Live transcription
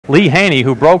Lee Haney,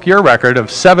 who broke your record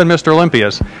of 7 Mr.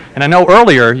 Olympias. And I know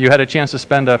earlier you had a chance to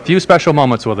spend a few special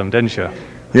moments with him, didn't you?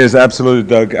 Yes, absolutely,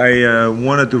 Doug. I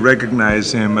wanted to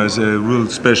recognize him as a real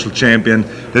special champion.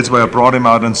 That's why I brought him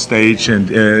out on stage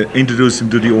and introduced him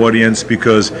to the audience,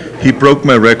 because he broke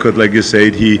my record, like you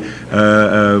said. He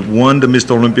won the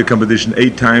Mr. Olympia competition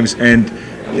 8 times, and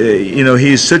you know,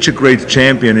 he is such a great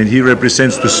champion, and he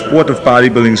represents the sport of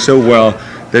bodybuilding so well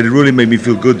that it really made me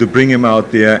feel good to bring him out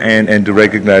there and to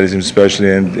recognize him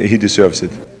especially, and he deserves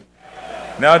it.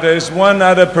 Now there's one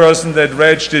other person that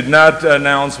Reg did not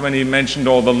announce when he mentioned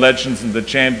all the legends and the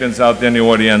champions out there in the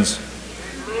audience.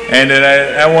 And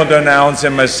I want to announce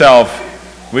him myself,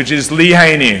 which is Lee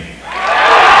Haney.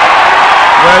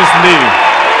 Where's Lee?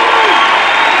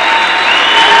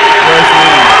 Where's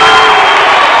Lee?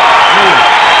 Lee,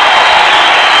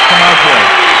 come out here.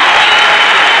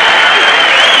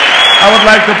 I would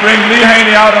like to bring Lee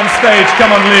Haney out on stage.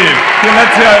 Come on, Lee. Here,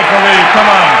 let's hear it for Lee. Come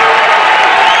on.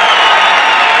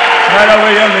 Right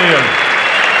over here, Lee.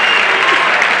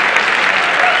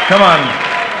 Come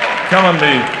on,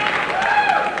 Lee.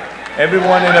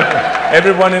 Everyone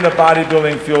in the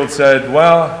bodybuilding field said,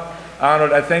 well,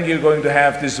 Arnold, I think you're going to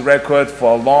have this record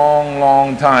for a long,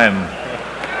 long time.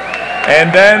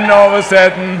 And then all of a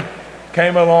sudden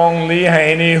came along Lee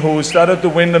Haney, who started to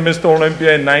win the Mr.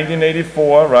 Olympia in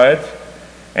 1984, right?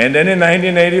 And then in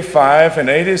 1985 and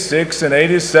 86 and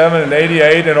 87 and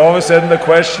 88, and all of a sudden the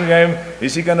question came,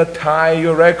 is he going to tie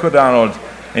your record, Arnold?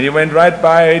 And he went right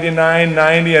by 89,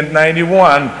 90 and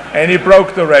 91, and he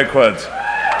broke the record.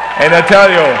 And I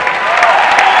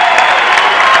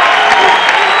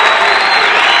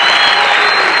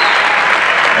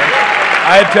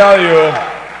tell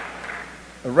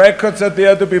you, records are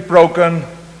there to be broken.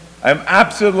 I'm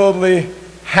absolutely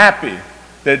happy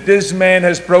that this man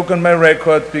has broken my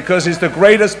record, because he's the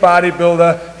greatest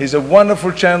bodybuilder, he's a wonderful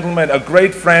gentleman, a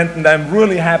great friend, and I'm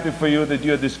really happy for you that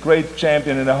you're this great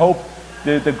champion, and I hope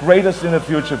the greatest in the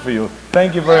future for you.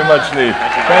 Thank you very much, Lee.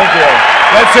 Thank you.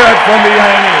 Let's hear it for Lee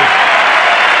Haney.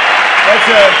 Let's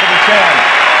hear it for the champ.